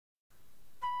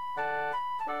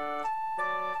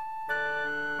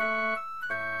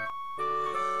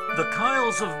The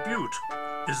Kyles of Bute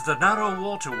is the narrow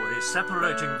waterway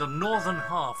separating the northern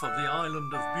half of the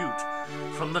island of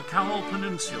Bute from the Cowal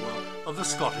Peninsula of the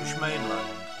Scottish mainland.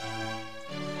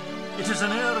 It is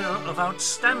an area of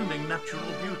outstanding natural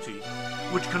beauty,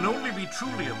 which can only be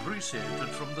truly appreciated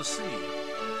from the sea.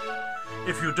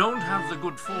 If you don't have the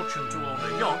good fortune to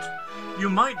own a yacht, you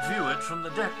might view it from the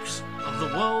decks of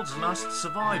the world's last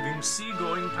surviving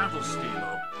sea-going paddle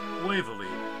steamer, Waverley,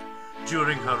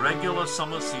 during her regular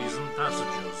summer season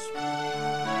passages.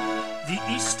 The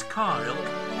East Kyle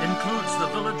includes the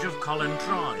village of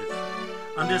Collintrive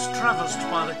and is traversed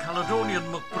by the Caledonian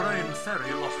McBrain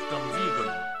ferry Loch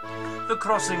Dunvegan. The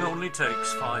crossing only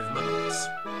takes 5 minutes.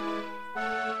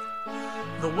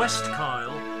 The West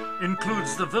Kyle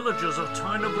includes the villages of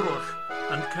Tynebruch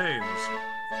and Kames.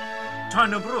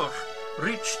 Tynebruch,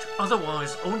 reached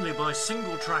otherwise only by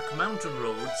single-track mountain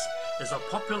roads, is a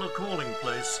popular calling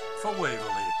place for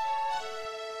Waverley.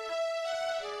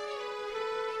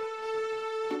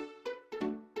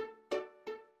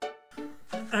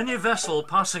 Any vessel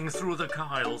passing through the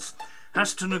Kyles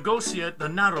has to negotiate the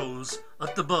narrows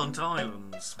at the Burnt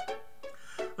Islands.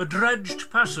 A dredged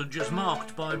passage is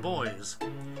marked by buoys.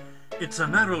 It's a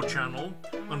narrow channel,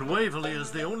 and Waverley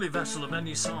is the only vessel of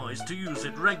any size to use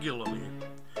it regularly.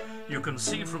 You can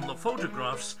see from the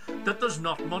photographs that there's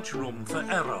not much room for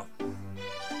error.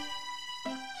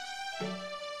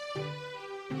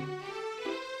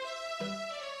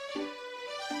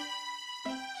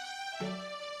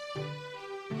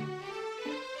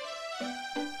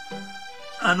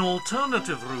 An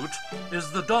alternative route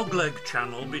is the Dogleg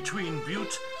Channel between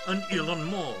Bute and Elan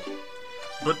Moor,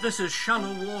 but this is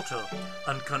shallow water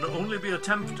and can only be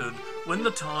attempted when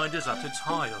the tide is at its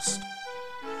highest.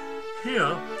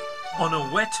 Here, on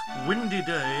a wet, windy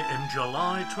day in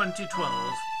July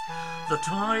 2012, the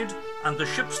tide and the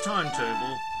ship's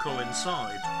timetable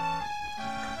coincide.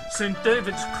 St.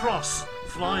 David's Cross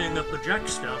flying at the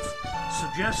jackstaff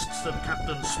suggests that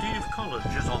Captain Steve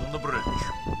College is on the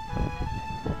bridge.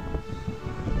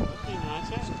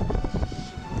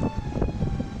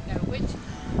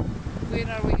 Where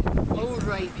are we? Oh,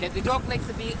 right. Yeah, the dog legs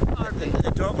would be our way.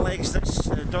 The dog legs this,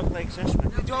 the dog legs this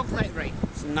one. The dog leg, right.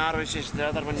 Narrows is the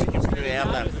other one you can through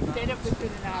earlier. Instead of the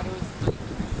narrows.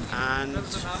 And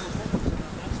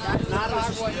That narrows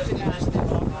is one to the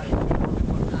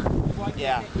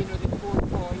yeah. you know, the